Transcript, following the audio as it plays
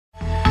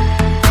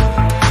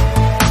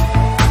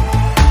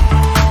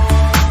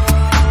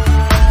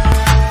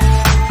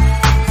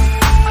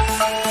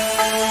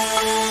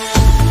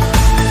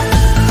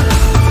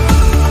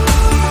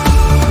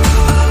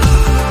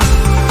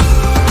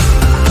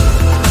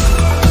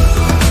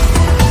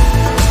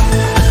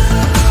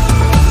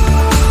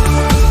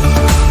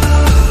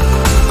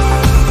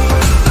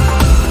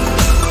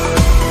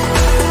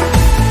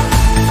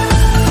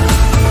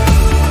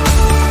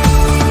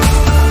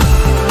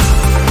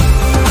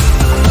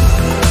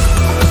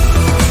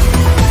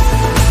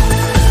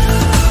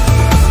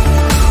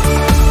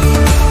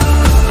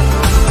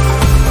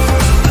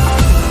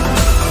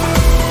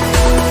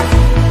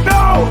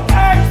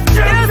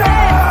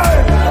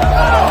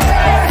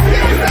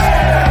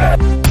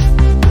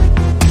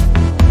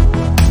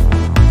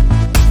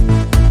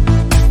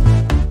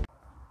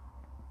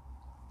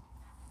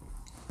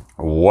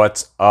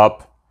What's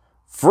up,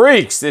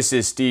 freaks? This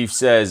is Steve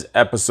Says,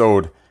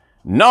 episode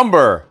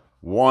number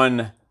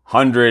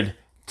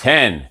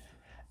 110.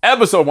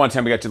 Episode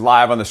 110, we got you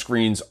live on the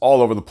screens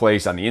all over the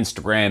place, on the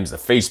Instagrams, the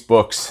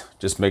Facebooks,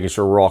 just making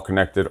sure we're all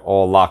connected,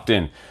 all locked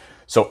in.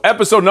 So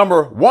episode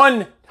number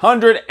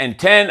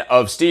 110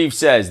 of Steve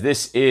Says.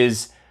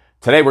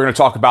 Today we're going to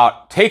talk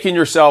about asking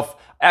yourself,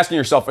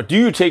 do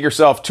you take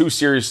yourself too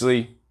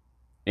seriously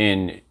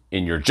in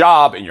your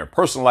job, in your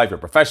personal life, your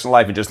professional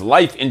life, and just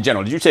life in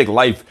general? Do you take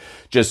life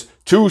just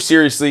too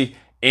seriously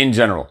in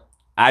general?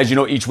 As you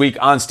know, each week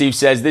on Steve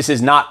Says, this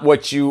is not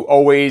what you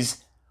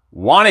always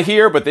want to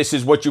hear, but this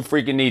is what you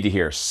freaking need to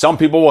hear. Some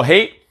people will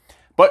hate,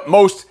 but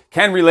most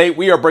can relate.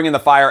 We are bringing the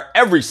fire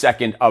every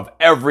second of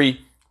every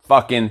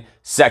fucking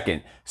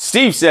second.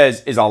 Steve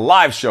Says is a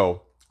live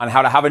show on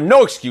how to have a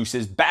no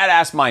excuses,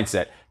 badass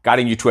mindset,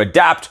 guiding you to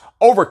adapt,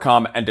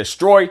 overcome, and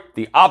destroy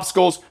the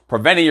obstacles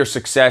preventing your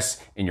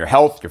success in your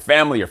health, your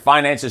family, your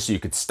finances, so you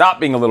could stop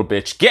being a little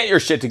bitch, get your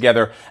shit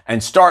together,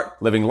 and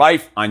start living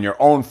life on your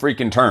own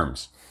freaking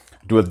terms.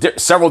 Do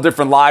several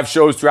different live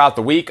shows throughout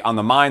the week on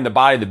the mind, the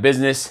body, the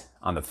business,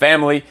 on the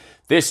family.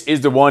 This is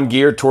the one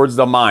geared towards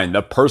the mind,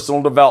 the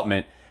personal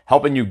development,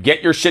 helping you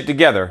get your shit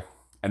together.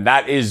 And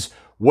that is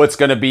what's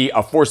going to be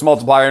a force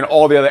multiplier in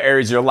all the other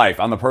areas of your life.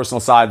 On the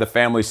personal side, the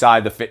family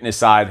side, the fitness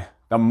side,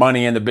 the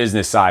money and the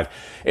business side.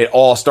 It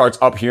all starts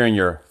up here in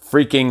your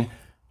freaking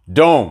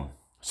dome.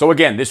 So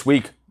again, this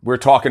week we're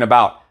talking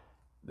about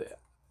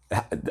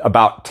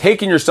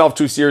taking yourself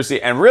too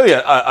seriously and really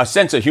a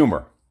sense of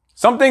humor.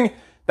 Something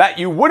that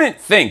you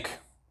wouldn't think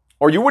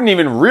or you wouldn't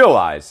even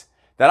realize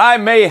that I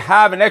may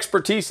have an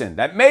expertise in,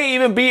 that may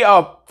even be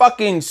a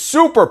fucking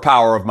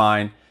superpower of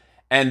mine,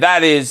 and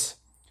that is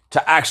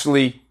to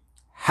actually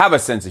have a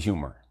sense of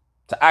humor,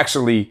 to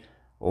actually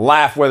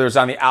laugh, whether it's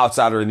on the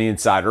outside or on the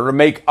inside, or to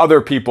make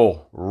other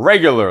people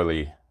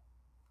regularly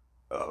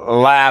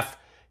laugh,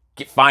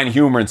 find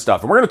humor and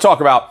stuff. And we're going to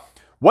talk about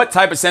what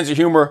type of sense of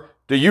humor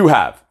do you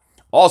have?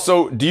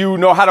 Also, do you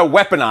know how to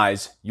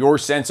weaponize your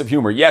sense of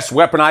humor? Yes,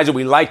 weaponize it.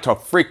 We like to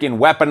freaking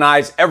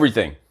weaponize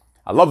everything.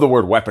 I love the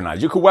word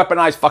weaponize. You can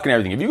weaponize fucking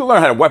everything. If you can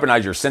learn how to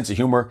weaponize your sense of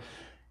humor,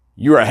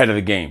 you're ahead of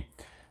the game.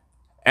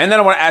 And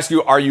then I want to ask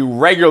you, are you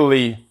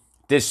regularly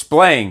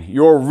displaying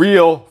your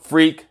real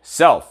freak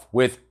self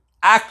with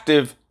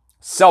active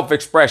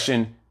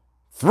self-expression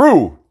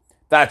through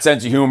that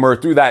sense of humor,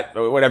 through that,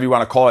 whatever you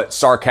want to call it,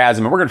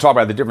 sarcasm? And we're going to talk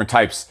about the different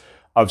types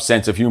of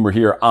sense of humor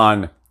here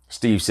on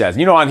Steve Says.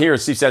 You know, on here,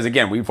 Steve Says,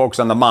 again, we focus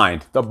on the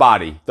mind, the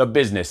body, the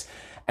business.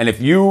 And if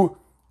you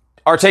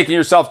are taking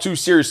yourself too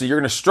seriously, you're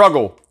going to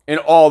struggle in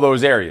all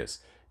those areas.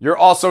 You're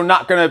also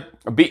not going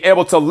to be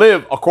able to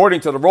live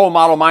according to the role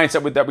model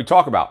mindset that we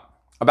talk about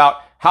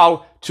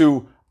how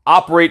to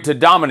operate to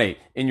dominate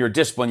in your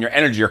discipline, your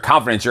energy, your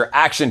confidence, your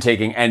action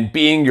taking, and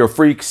being your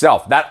freak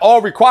self. That all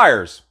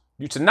requires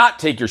you to not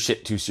take your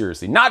shit too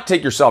seriously, not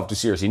take yourself too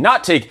seriously,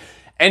 not take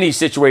any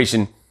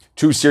situation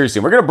too seriously.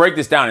 We're going to break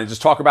this down and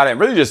just talk about it and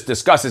really just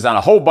discuss this on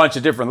a whole bunch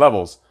of different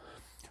levels.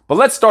 But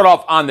let's start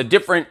off on the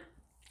different,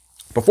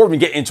 before we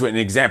get into it and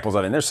examples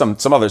of it. And there's some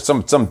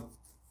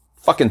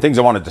fucking things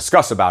I want to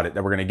discuss about it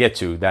that we're going to get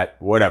to, that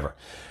whatever.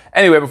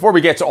 Anyway, before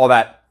we get to all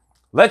that,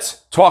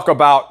 let's talk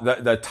about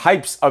the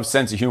types of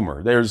sense of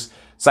humor. There's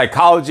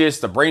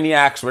psychologists, the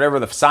brainiacs, whatever,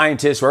 the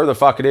scientists, whatever the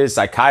fuck it is,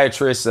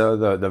 psychiatrists,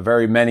 the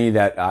very many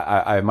that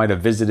I might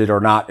have visited or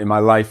not in my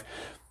life.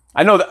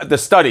 I know the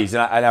studies,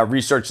 and I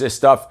researched this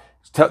stuff,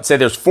 say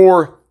there's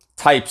 4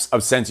 types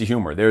of sense of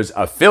humor. There's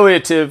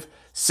affiliative,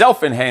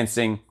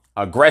 self-enhancing,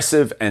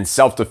 aggressive, and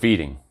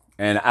self-defeating.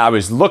 And I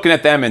was looking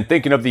at them and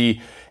thinking of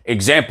the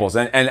examples.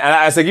 And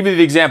as I give you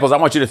the examples, I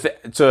want you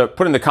to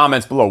put in the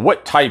comments below,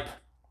 what type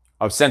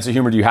of sense of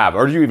humor do you have?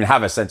 Or do you even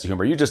have a sense of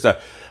humor? Are you just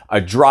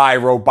a dry,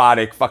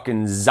 robotic,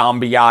 fucking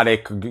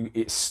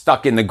zombiotic,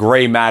 stuck in the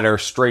gray matter,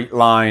 straight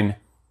line,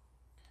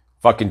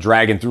 fucking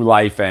dragging through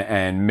life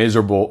and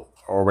miserable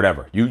or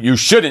whatever? You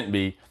shouldn't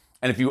be.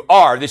 And if you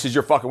are, this is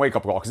your fucking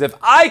wake-up call. Because if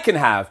I can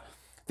have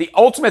the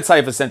ultimate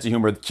type of sense of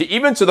humor,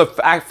 even to the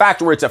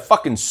fact where it's a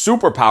fucking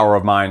superpower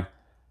of mine,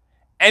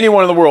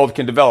 anyone in the world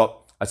can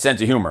develop a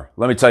sense of humor.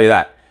 Let me tell you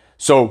that.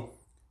 So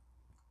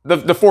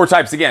the 4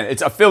 types, again,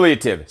 it's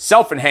affiliative,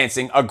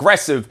 self-enhancing,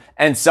 aggressive,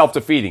 and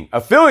self-defeating.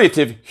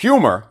 Affiliative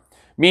humor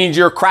means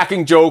you're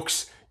cracking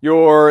jokes,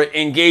 you're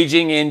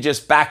engaging in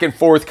just back and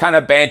forth kind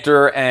of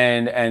banter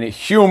and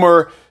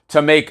humor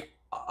to make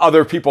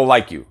other people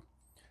like you.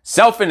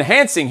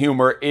 Self-enhancing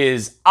humor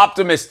is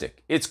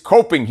optimistic. It's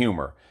coping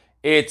humor.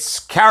 It's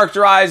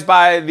characterized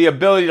by the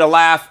ability to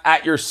laugh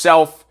at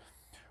yourself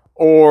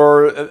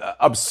or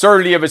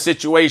absurdity of a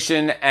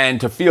situation and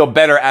to feel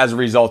better as a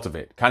result of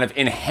it, kind of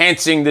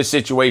enhancing the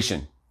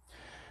situation.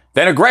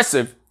 Then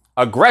aggressive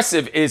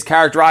is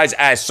characterized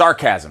as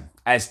sarcasm,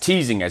 as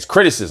teasing, as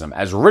criticism,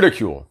 as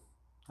ridicule.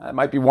 That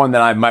might be one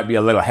that I might be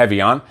a little heavy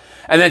on.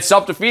 And then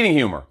self-defeating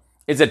humor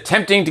is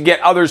attempting to get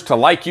others to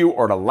like you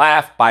or to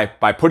laugh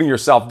by putting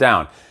yourself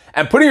down.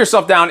 And putting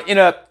yourself down in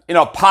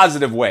a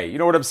positive way. You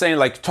know what I'm saying?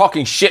 Like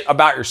talking shit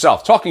about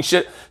yourself. Talking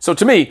shit. So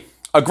to me,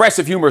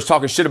 Aggressive humor is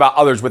talking shit about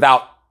others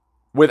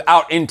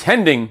without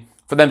intending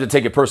for them to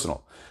take it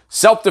personal.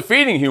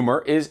 Self-defeating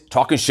humor is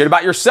talking shit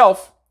about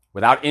yourself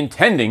without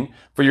intending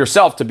for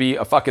yourself to be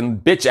a fucking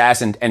bitch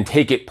ass and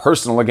take it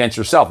personal against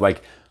yourself.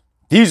 Like,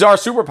 these are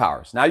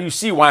superpowers. Now you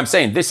see why I'm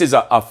saying this is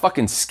a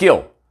fucking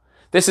skill.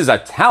 This is a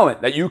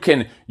talent that you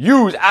can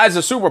use as a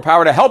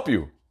superpower to help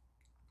you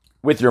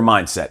with your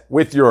mindset,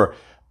 with your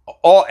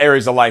all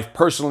areas of life,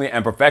 personally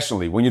and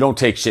professionally, when you don't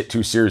take shit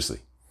too seriously.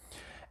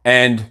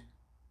 And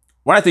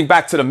when I think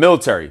back to the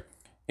military,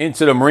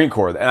 into the Marine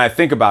Corps, and I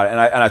think about it, and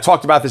I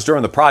talked about this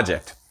during the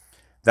project,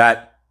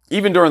 that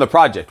even during the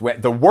project,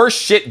 when the worse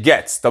shit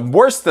gets, the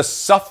worse the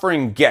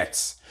suffering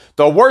gets,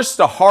 the worse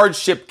the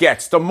hardship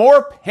gets, the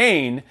more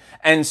pain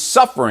and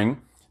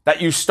suffering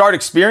that you start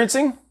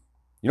experiencing,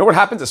 you know what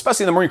happens?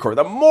 Especially in the Marine Corps,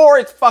 the more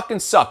it fucking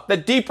sucked, the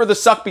deeper the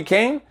suck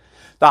became,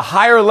 the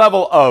higher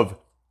level of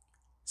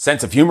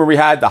sense of humor we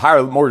had, the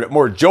higher,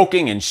 more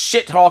joking and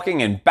shit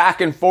talking and back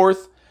and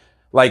forth,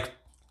 like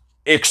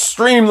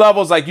extreme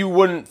levels like you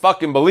wouldn't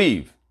fucking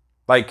believe.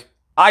 Like,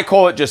 I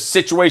call it just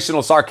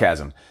situational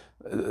sarcasm.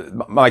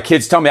 My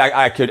kids tell me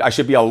I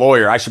should be a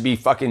lawyer. I should be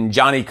fucking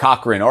Johnny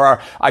Cochran,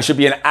 or I should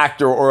be an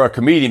actor or a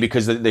comedian,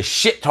 because the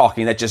shit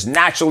talking that just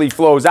naturally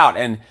flows out.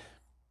 And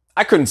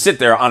I couldn't sit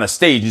there on a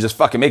stage and just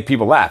fucking make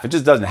people laugh. It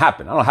just doesn't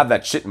happen. I don't have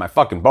that shit in my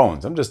fucking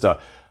bones. I'm just a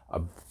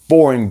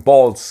boring,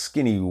 bald,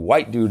 skinny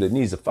white dude that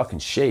needs a fucking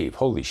shave.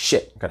 Holy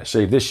shit. Gotta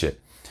shave this shit.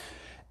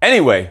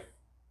 Anyway,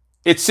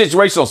 it's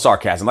situational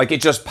sarcasm. Like,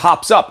 it just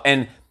pops up.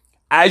 And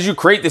as you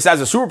create this as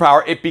a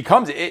superpower,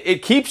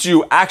 it keeps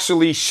you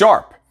actually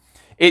sharp.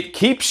 It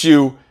keeps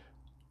you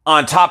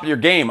on top of your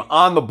game,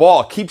 on the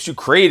ball, keeps you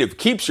creative,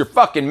 keeps your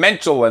fucking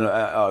mental and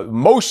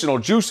emotional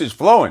juices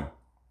flowing.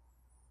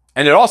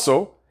 And it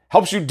also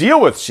helps you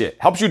deal with shit,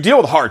 helps you deal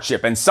with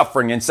hardship and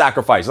suffering and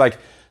sacrifice. Like,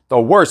 the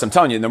worst, I'm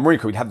telling you, in the Marine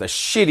Corps, we'd have the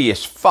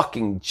shittiest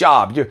fucking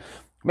job.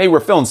 Maybe we're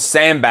filling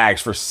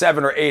sandbags for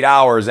 7 or 8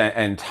 hours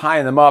and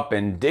tying them up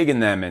and digging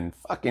them and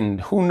fucking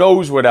who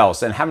knows what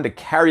else, and having to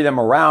carry them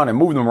around and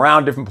move them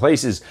around different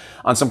places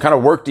on some kind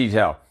of work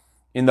detail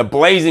in the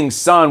blazing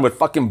sun with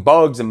fucking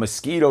bugs and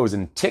mosquitoes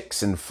and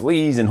ticks and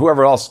fleas and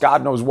whoever else,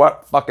 God knows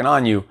what, fucking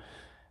on you.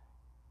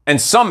 And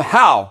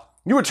somehow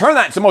you would turn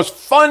that into the most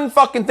fun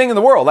fucking thing in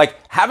the world. Like,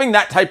 having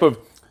that type of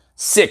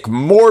sick,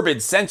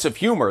 morbid sense of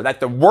humor that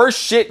the worst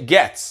shit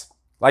gets,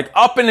 like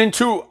up and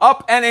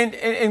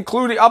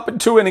including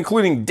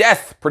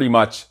death, pretty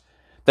much.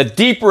 The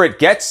deeper it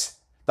gets,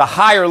 the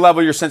higher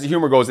level your sense of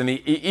humor goes in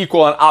the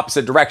equal and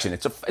opposite direction.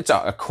 It's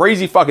a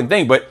crazy fucking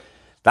thing, but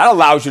that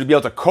allows you to be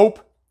able to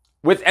cope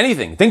with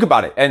anything. Think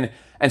about it. And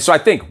so I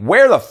think,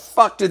 where the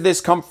fuck did this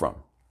come from?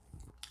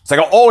 It's like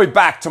all the way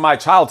back to my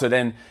childhood,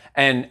 and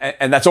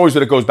that's always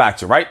what it goes back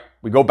to, right?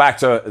 We go back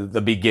to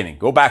the beginning.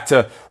 Go back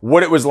to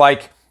what it was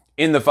like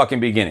in the fucking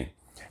beginning.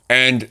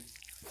 And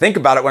think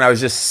about it when I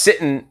was just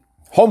sitting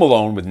home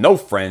alone with no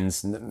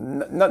friends,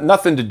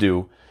 nothing to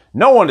do,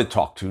 no one to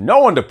talk to, no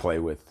one to play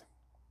with,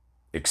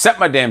 except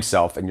my damn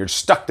self, and you're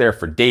stuck there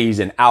for days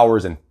and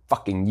hours and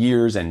fucking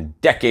years and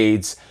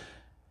decades,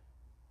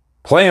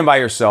 playing by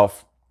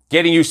yourself,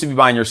 getting used to be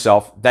by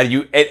yourself,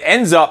 it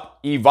ends up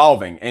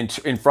evolving and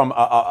from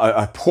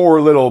a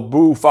poor little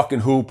boo fucking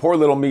who, poor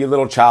little me,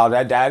 little child,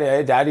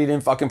 daddy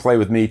didn't fucking play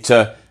with me,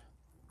 to,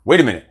 wait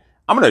a minute,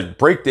 I'm going to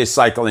break this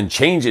cycle and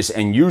change this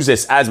and use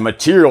this as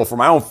material for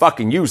my own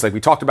fucking use. Like we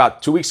talked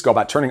about 2 weeks ago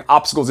about turning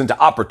obstacles into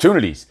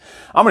opportunities.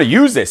 I'm going to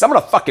use this. I'm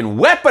going to fucking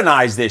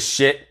weaponize this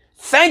shit.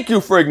 Thank you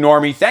for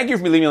ignoring me. Thank you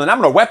for leaving me alone.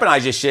 I'm going to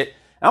weaponize this shit.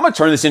 And I'm going to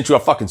turn this into a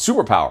fucking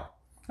superpower.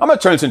 I'm going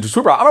to turn this into a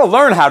superpower. I'm going to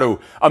learn how to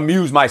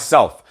amuse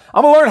myself.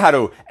 I'm going to learn how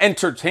to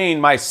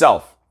entertain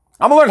myself.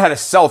 I'm going to learn how to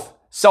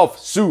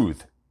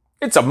self-soothe.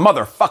 It's a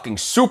motherfucking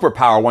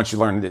superpower once you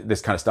learn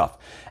this kind of stuff.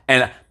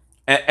 And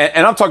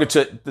I'm talking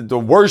to the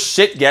worse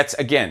shit gets,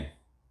 again,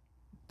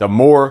 the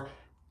more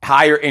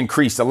higher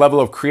increase the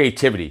level of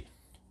creativity,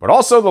 but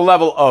also the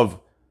level of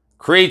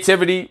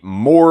creativity,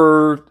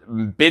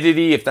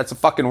 morbidity, if that's a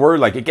fucking word,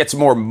 like it gets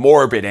more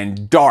morbid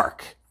and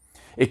dark.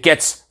 It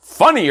gets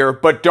funnier,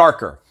 but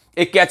darker.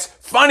 It gets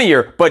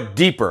funnier, but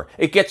deeper.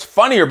 It gets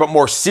funnier, but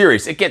more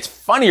serious. It gets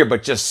funnier,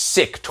 but just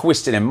sick,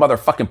 twisted, and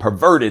motherfucking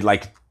perverted,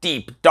 like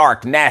deep,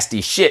 dark,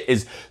 nasty shit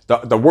is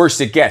the worse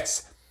it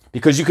gets.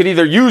 Because you could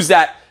either use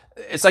that,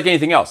 it's like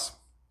anything else.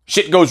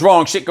 Shit goes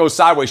wrong, shit goes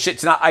sideways,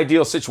 shit's not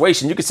ideal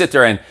situation. You could sit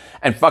there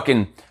and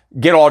fucking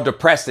get all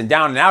depressed and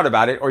down and out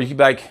about it, or you could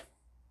be like,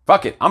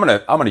 fuck it, I'm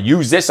gonna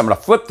use this, I'm gonna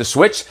flip the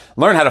switch,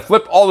 learn how to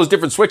flip all those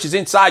different switches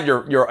inside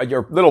your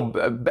little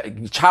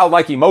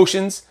childlike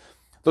emotions,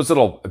 those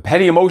little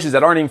petty emotions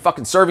that aren't even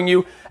fucking serving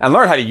you, and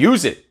learn how to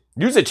use it.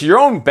 Use it to your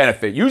own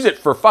benefit. Use it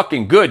for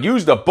fucking good.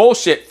 Use the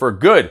bullshit for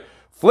good.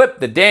 Flip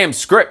the damn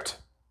script.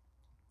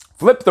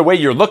 Flip the way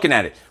you're looking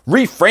at it.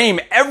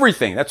 Reframe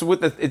everything. That's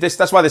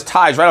why this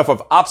ties right off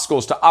of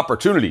obstacles to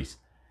opportunities.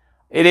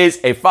 It is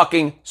a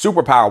fucking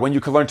superpower when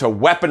you can learn to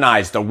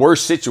weaponize the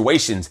worst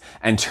situations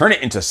and turn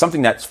it into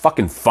something that's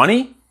fucking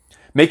funny,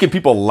 making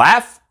people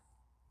laugh.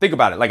 Think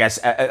about it. Like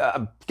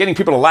getting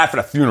people to laugh at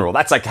a funeral.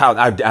 That's like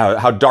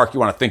how dark you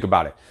want to think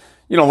about it.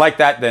 You don't like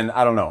that, then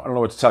I don't know. I don't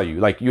know what to tell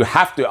you. Like, you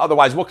have to,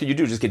 otherwise, what could you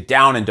do? Just get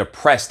down and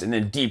depressed and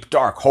in a deep,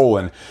 dark hole,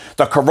 and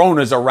the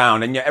corona's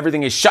around, and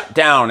everything is shut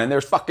down, and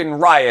there's fucking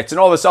riots and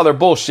all this other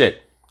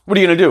bullshit. What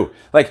are you gonna do?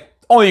 Like,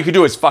 all you can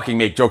do is fucking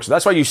make jokes.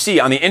 That's why you see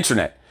on the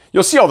internet,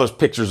 you'll see all those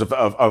pictures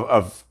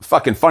of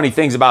fucking funny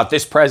things about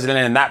this president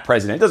and that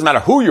president. It doesn't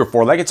matter who you're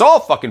for. Like, it's all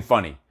fucking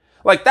funny.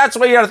 Like, that's the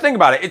way you gotta think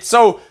about it. It's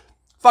so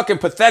fucking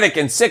pathetic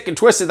and sick and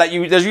twisted that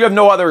you have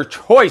no other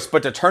choice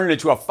but to turn it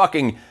into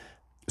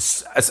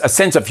a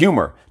sense of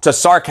humor, to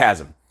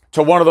sarcasm,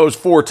 to one of those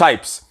 4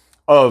 types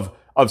of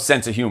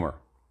sense of humor.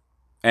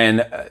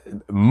 And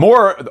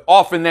more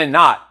often than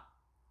not,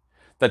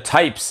 the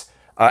types,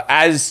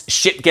 as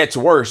shit gets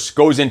worse,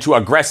 goes into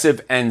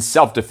aggressive and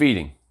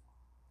self-defeating.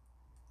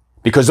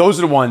 Because those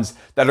are the ones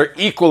that are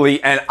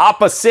equally and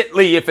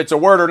oppositely, if it's a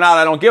word or not,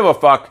 I don't give a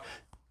fuck,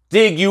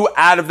 dig you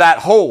out of that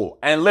hole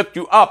and lift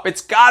you up.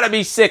 It's gotta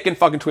be sick and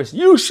fucking twisted.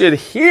 You should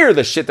hear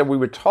the shit that we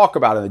would talk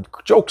about and the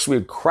jokes we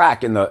would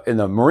crack in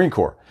the Marine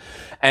Corps.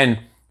 And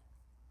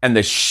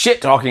the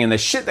shit talking and the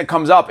shit that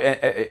comes up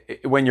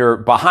when you're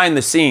behind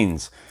the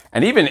scenes.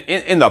 And even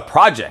in the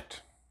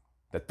project,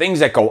 the things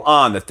that go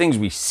on, the things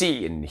we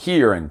see and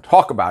hear and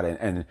talk about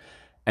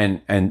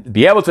and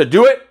be able to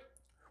do it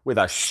with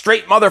a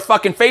straight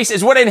motherfucking face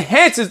is what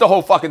enhances the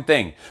whole fucking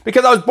thing.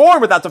 Because I was born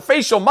without the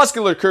facial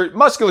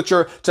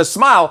musculature to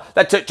smile,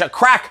 to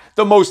crack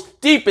the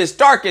most deepest,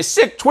 darkest,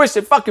 sick,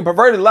 twisted, fucking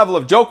perverted level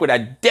of joke with a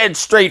dead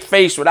straight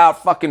face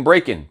without fucking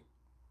breaking.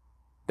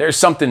 There's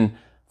something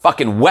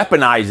fucking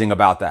weaponizing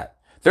about that.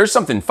 There's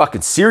something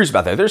fucking serious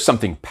about that. There's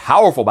something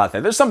powerful about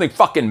that. There's something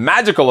fucking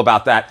magical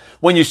about that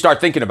when you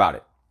start thinking about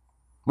it.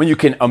 When you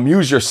can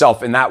amuse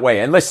yourself in that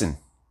way. And listen,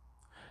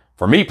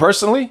 for me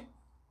personally,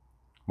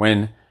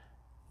 when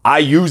I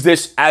use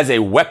this as a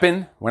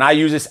weapon, when I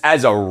use this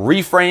as a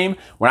reframe,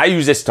 when I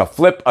use this to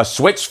flip a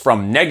switch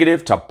from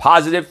negative to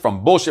positive,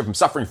 from bullshit, from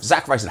suffering, from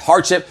sacrifice and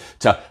hardship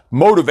to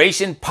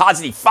motivation,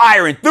 positive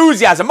fire,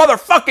 enthusiasm,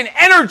 motherfucking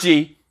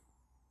energy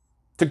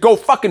to go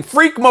fucking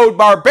freak mode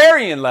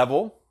barbarian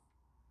level,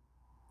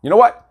 you know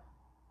what?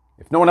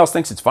 If no one else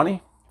thinks it's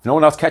funny, if no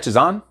one else catches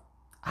on,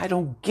 I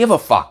don't give a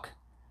fuck.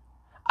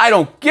 I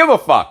don't give a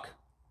fuck.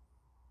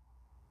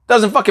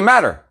 Doesn't fucking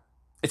matter.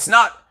 It's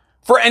not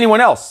for anyone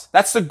else.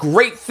 That's the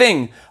great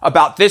thing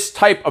about this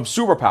type of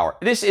superpower.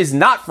 This is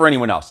not for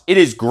anyone else. It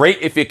is great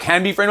if it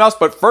can be for anyone else,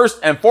 but first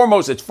and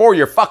foremost, it's for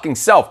your fucking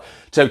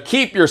self. To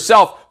keep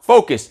yourself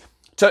focused,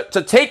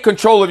 to take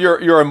control of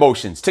your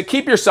emotions, to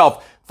keep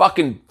yourself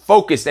fucking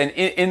focused and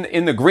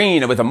in the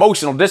green with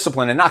emotional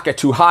discipline and not get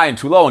too high and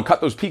too low and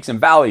cut those peaks and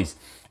valleys.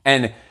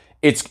 And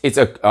it's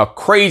a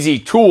crazy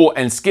tool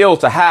and skill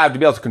to have to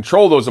be able to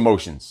control those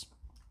emotions.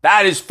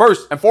 That is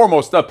first and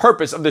foremost the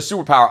purpose of this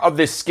superpower, of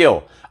this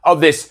skill, of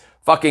this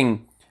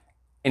fucking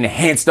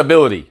enhanced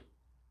ability.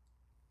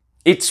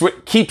 It's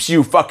what keeps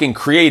you fucking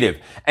creative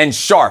and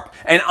sharp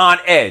and on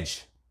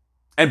edge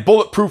and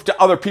bulletproof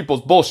to other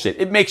people's bullshit.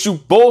 It makes you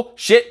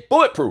bullshit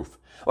bulletproof.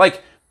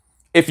 Like,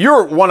 if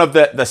you're one of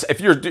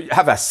if you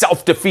have a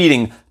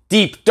self-defeating,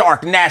 deep,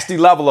 dark, nasty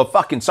level of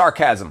fucking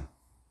sarcasm,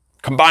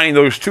 combining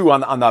those two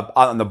on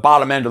the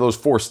bottom end of those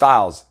 4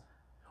 styles,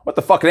 what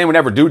the fuck can anyone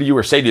ever do to you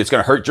or say to you that's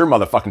going to hurt your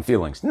motherfucking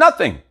feelings?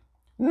 Nothing.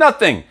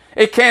 Nothing.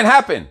 It can't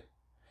happen.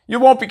 You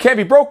can't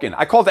be broken.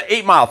 I call it the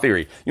 8 Mile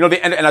theory. You know,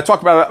 and I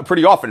talk about it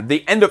pretty often.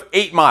 The end of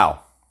 8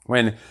 Mile,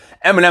 when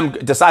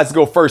Eminem decides to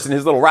go first in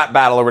his little rap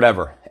battle or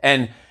whatever,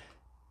 and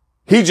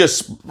he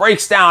just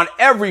breaks down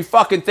every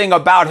fucking thing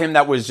about him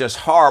that was just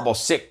horrible,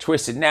 sick,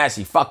 twisted,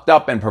 nasty, fucked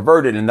up, and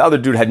perverted, and the other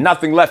dude had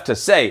nothing left to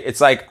say.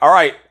 It's like, all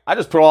right, I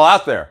just put it all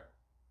out there.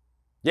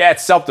 Yeah,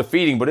 it's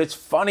self-defeating, but it's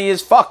funny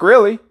as fuck,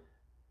 really.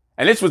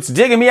 And it's what's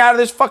digging me out of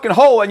this fucking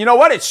hole. And you know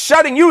what? It's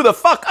shutting you the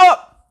fuck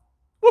up.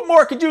 What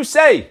more could you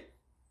say?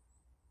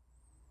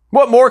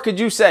 What more could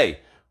you say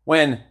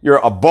when you're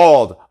a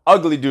bald,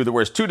 ugly dude that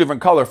wears 2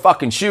 different color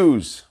fucking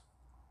shoes?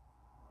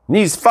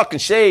 Needs fucking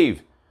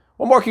shave.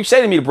 What more can you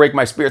say to me to break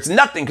my spirits?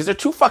 Nothing, because they're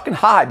too fucking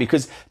high.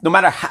 Because no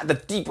matter how the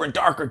deeper and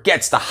darker it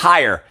gets, the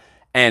higher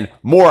and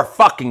more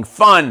fucking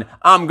fun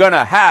I'm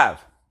gonna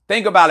have.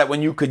 Think about it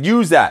when you could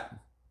use that.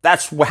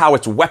 That's how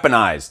it's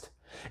weaponized.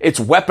 It's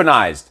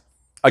weaponized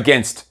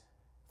against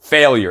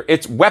failure.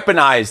 It's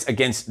weaponized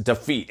against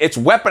defeat. It's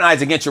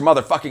weaponized against your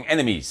motherfucking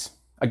enemies,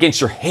 against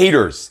your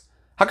haters.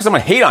 How can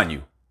someone hate on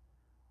you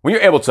when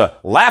you're able to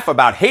laugh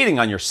about hating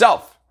on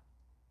yourself?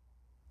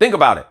 Think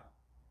about it.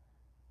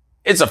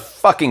 It's a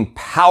fucking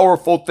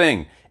powerful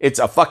thing. It's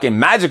a fucking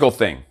magical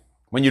thing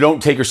when you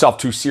don't take yourself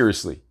too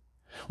seriously.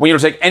 When you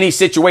don't take any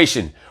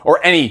situation or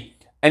any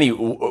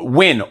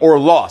win or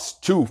loss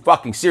too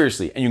fucking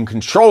seriously, and you can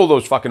control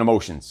those fucking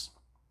emotions.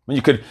 When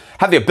you could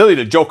have the ability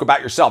to joke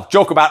about yourself,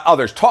 joke about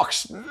others, talk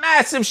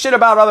massive shit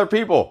about other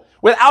people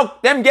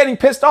without them getting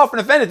pissed off and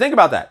offended. Think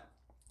about that.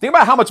 Think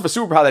about how much of a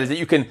superpower that is, that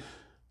you can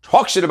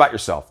talk shit about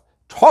yourself,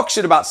 talk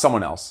shit about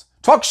someone else,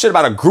 talk shit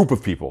about a group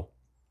of people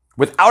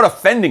without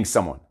offending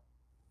someone.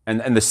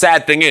 And the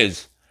sad thing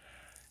is,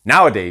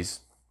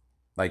 nowadays,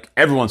 like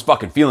everyone's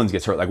fucking feelings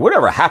gets hurt. Like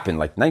whatever happened,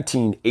 like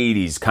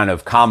 1980s kind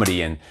of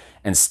comedy and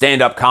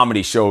stand-up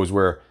comedy shows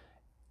where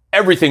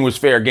everything was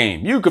fair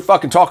game. You could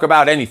fucking talk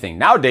about anything.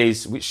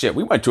 Nowadays,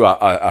 we went to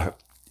a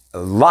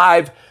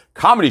live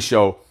comedy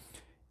show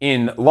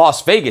in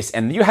Las Vegas,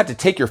 and you had to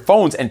take your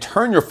phones and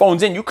turn your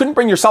phones in. You couldn't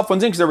bring your cell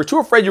phones in because they were too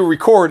afraid you would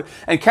record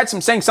and catch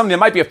them saying something that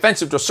might be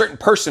offensive to a certain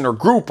person or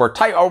group or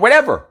type or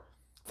whatever.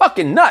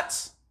 Fucking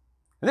nuts.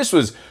 And this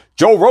was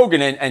Joe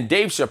Rogan and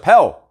Dave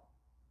Chappelle.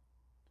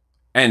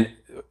 And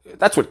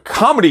that's what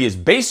comedy is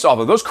based off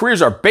of. Those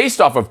careers are based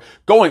off of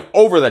going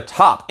over the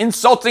top,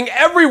 insulting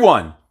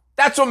everyone.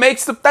 That's what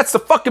makes that's the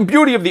fucking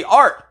beauty of the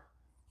art.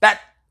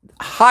 That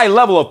high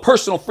level of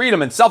personal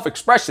freedom and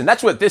self-expression.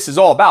 That's what this is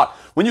all about.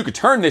 When you could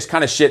turn this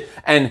kind of shit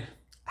and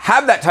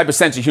have that type of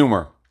sense of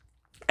humor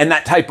and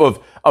that type of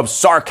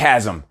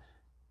sarcasm.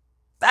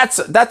 It's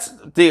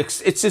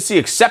just the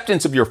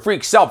acceptance of your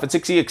freak self.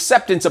 It's the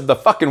acceptance of the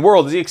fucking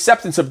world. It's the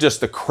acceptance of just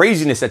the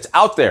craziness that's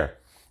out there.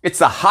 It's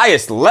the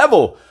highest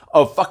level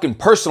of fucking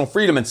personal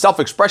freedom and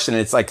self-expression.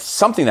 And it's like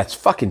something that's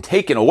fucking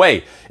taken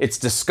away. It's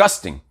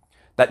disgusting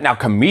that now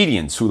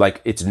comedians who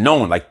like, it's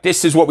known, like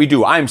this is what we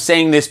do. I'm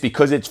saying this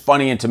because it's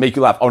funny and to make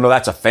you laugh. Oh no,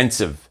 that's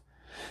offensive.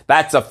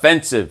 That's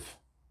offensive.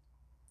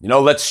 You know,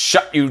 let's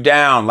shut you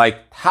down. Like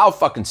how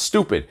fucking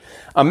stupid.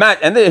 And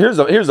then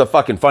here's a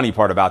fucking funny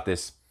part about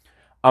this.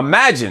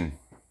 Imagine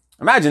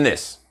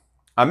this.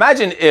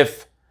 Imagine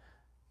if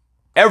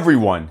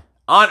everyone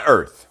on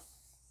earth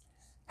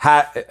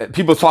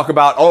people talk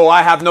about, oh,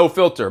 I have no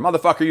filter.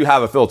 Motherfucker, you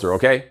have a filter,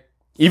 okay?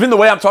 Even the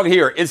way I'm talking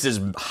here, it's is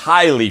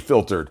highly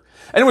filtered.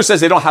 Anyone says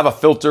they don't have a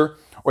filter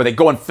or they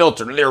go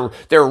unfiltered,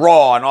 they're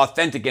raw and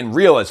authentic and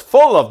real is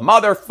full of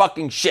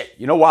motherfucking shit.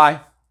 You know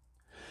why?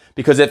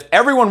 Because if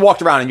everyone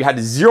walked around and you had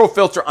zero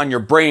filter on your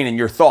brain and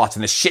your thoughts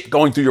and the shit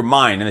going through your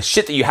mind and the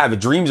shit that you have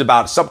dreams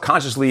about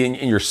subconsciously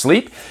in your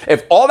sleep,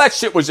 if all that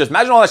shit was just,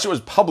 imagine all that shit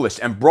was published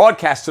and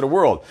broadcast to the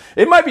world.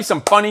 It might be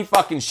some funny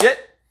fucking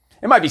shit.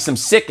 It might be some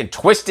sick and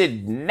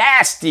twisted,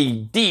 nasty,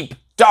 deep,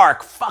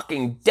 dark,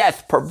 fucking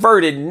death,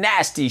 perverted,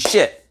 nasty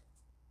shit.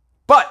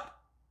 But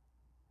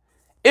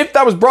if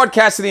that was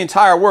broadcast to the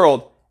entire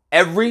world,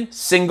 every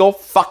single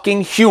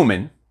fucking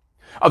human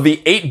of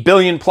the 8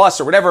 billion plus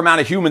or whatever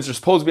amount of humans are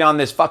supposed to be on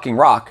this fucking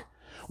rock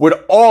would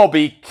all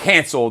be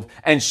canceled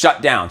and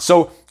shut down.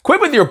 So quit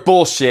with your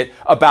bullshit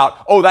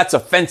about, oh, that's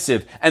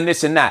offensive and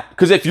this and that.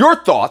 Because if your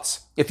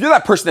thoughts, if you're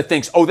that person that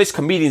thinks, oh, this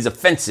comedian's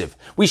offensive,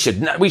 we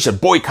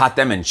should boycott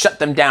them and shut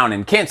them down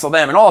and cancel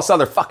them and all this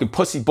other fucking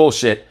pussy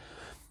bullshit.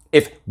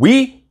 If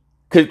we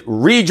could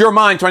read your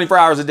mind 24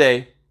 hours a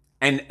day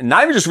and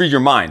not even just read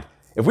your mind,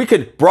 if we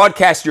could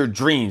broadcast your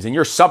dreams and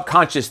your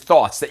subconscious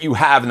thoughts that you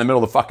have in the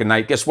middle of the fucking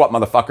night, guess what,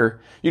 motherfucker?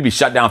 You'd be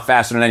shut down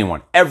faster than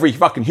anyone. Every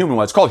fucking human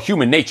one. It's called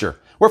human nature.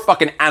 We're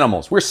fucking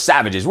animals. We're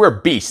savages. We're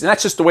beasts. And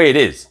that's just the way it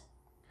is.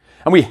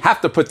 And we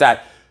have to put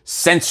that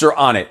censor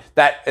on it,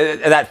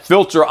 that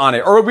filter on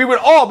it, or we would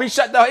all be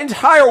shut down. The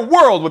entire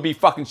world would be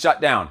fucking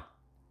shut down.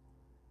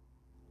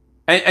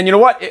 And you know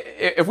what?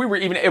 If we were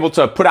even able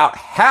to put out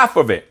half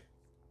of it,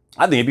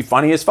 I think it'd be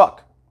funny as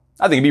fuck.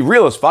 I think it'd be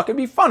real as fuck. It'd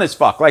be fun as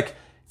fuck. Like,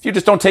 if you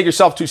just don't take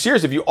yourself too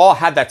serious, if you all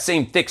had that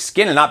same thick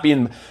skin and not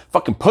being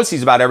fucking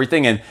pussies about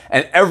everything and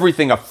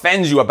everything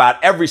offends you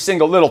about every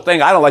single little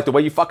thing. I don't like the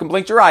way you fucking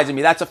blinked your eyes at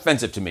me. That's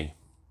offensive to me.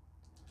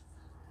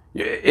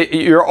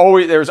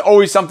 There's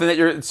always something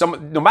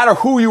that no matter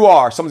who you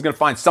are, someone's going to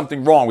find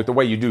something wrong with the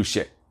way you do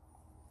shit.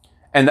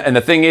 And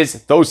the thing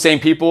is, those same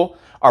people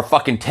are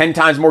fucking 10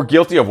 times more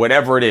guilty of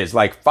whatever it is,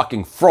 like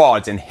fucking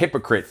frauds and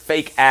hypocrite,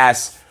 fake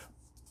ass,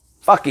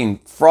 fucking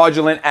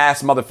fraudulent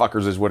ass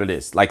motherfuckers is what it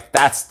is. Like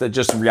that's the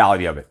just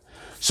reality of it.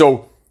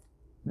 So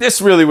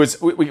this really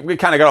was, we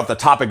kind of got off the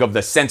topic of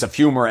the sense of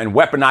humor and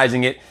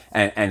weaponizing it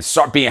and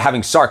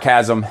having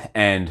sarcasm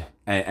and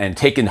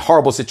taking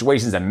horrible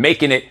situations and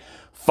making it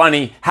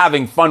funny,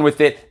 having fun with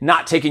it,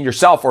 not taking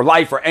yourself or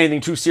life or anything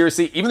too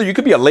seriously, even though you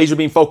could be a laser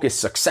beam focused,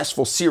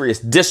 successful, serious,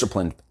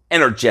 disciplined,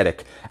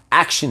 energetic,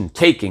 action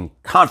taking,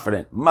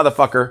 confident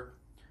motherfucker.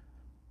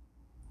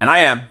 And I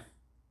am,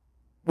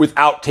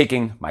 without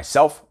taking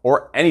myself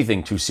or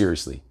anything too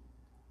seriously.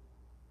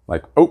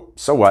 Like, oh,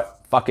 so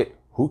what? Fuck it.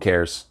 Who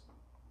cares?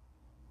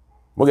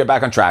 We'll get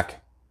back on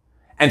track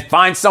and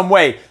find some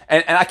way.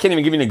 And I can't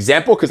even give you an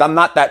example because I'm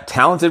not that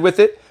talented with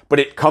it, but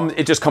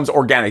it just comes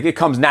organic. It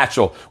comes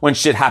natural when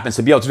shit happens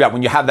to be able to do that.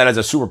 When you have that as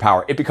a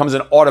superpower, it becomes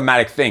an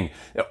automatic thing.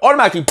 It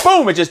automatically,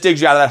 boom, it just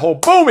digs you out of that hole.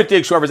 Boom, it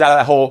digs whoever's out of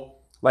that hole.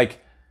 Like,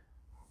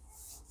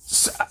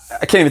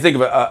 I can't even think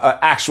of an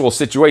actual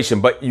situation,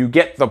 but you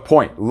get the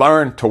point.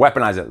 Learn to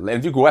weaponize it. And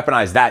if you can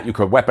weaponize that, you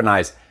could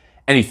weaponize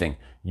anything.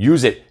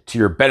 Use it to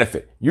your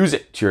benefit. Use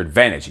it to your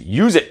advantage.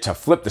 Use it to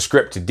flip the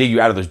script to dig you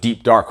out of those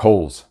deep, dark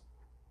holes.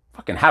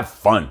 Fucking have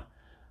fun.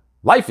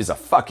 Life is a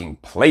fucking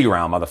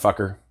playground,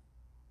 motherfucker.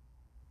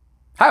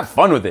 Have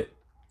fun with it.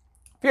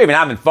 If you're even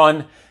having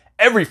fun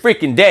every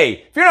freaking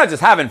day, if you're not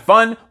just having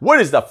fun, what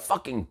is the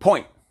fucking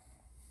point?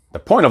 The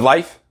point of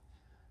life,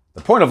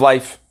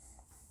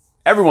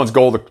 everyone's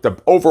goal,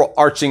 the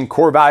overarching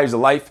core values of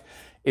life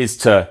is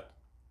to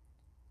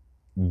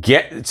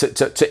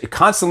to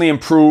constantly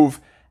improve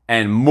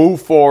and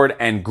move forward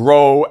and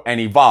grow and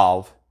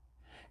evolve.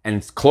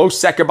 And close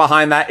second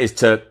behind that is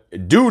to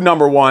do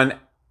number one,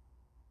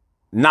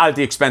 not at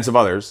the expense of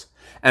others.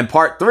 And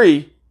part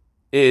three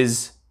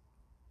is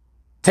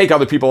take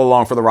other people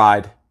along for the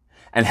ride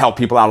and help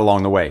people out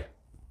along the way.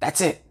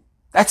 That's it.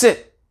 That's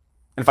it.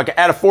 And if I could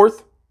add a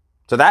fourth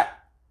to that,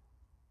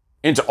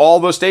 into all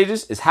those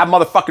stages, is have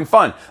motherfucking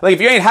fun. Like,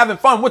 if you ain't having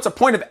fun, what's the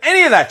point of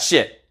any of that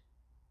shit?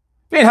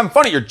 If you ain't having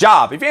fun at your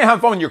job, if you ain't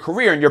having fun in your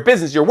career and your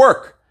business, your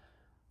work,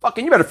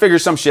 fucking, you better figure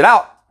some shit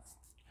out.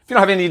 If you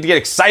don't have anything to get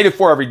excited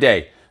for every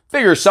day,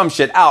 figure some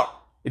shit out.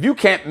 If you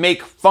can't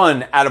make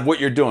fun out of what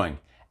you're doing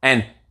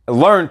and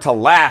learn to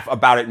laugh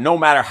about it no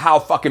matter how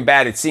fucking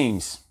bad it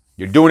seems,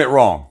 you're doing it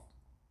wrong.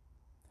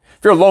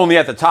 If you're lonely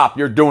at the top,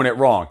 you're doing it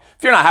wrong.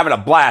 If you're not having a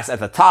blast at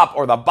the top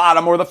or the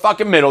bottom or the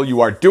fucking middle, you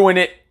are doing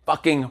it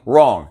fucking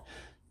wrong.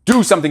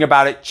 Do something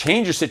about it.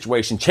 Change your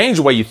situation. Change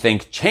the way you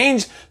think.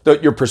 Change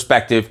your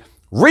perspective.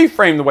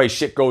 Reframe the way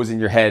shit goes in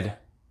your head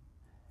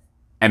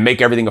and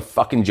make everything a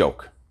fucking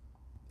joke.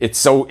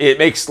 It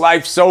makes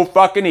life so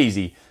fucking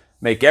easy.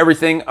 Make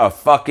everything a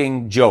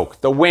fucking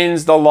joke. The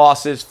wins, the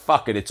losses,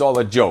 fuck it. It's all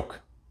a joke.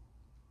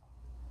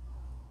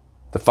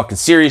 The fucking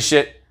serious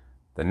shit,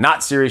 the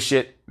not serious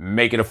shit,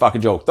 make it a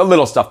fucking joke. The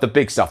little stuff, the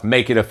big stuff,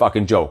 make it a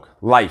fucking joke.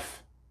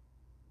 Life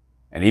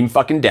and even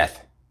fucking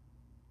death,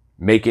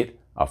 make it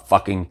a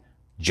fucking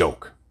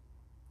joke.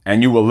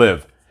 And you will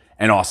live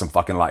an awesome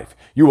fucking life.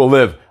 You will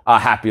live a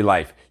happy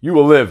life. You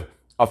will live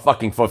a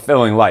fucking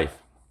fulfilling life.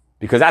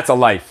 Because that's a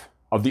life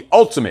of the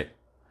ultimate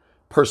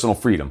personal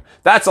freedom.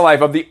 That's a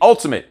life of the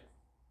ultimate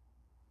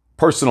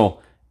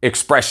personal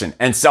expression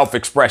and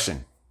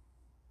self-expression.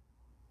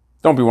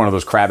 Don't be one of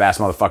those crab-ass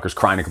motherfuckers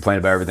crying and complaining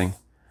about everything.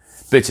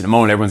 Bitching and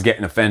moaning, everyone's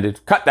getting offended.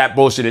 Cut that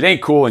bullshit. It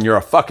ain't cool and you're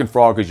a fucking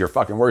fraud because you're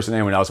fucking worse than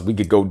anyone else. We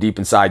could go deep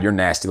inside your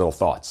nasty little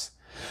thoughts.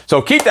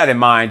 So keep that in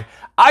mind.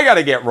 I got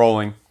to get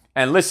rolling.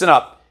 And listen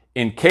up.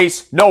 In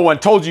case no one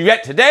told you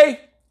yet today,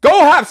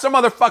 go have some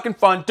other fucking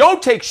fun.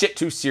 Don't take shit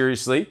too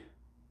seriously.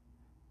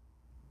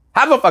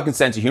 Have a fucking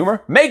sense of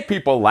humor. Make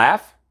people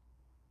laugh.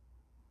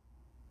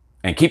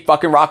 And keep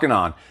fucking rocking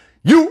on.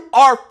 You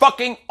are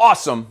fucking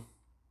awesome.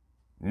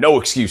 No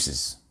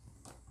excuses.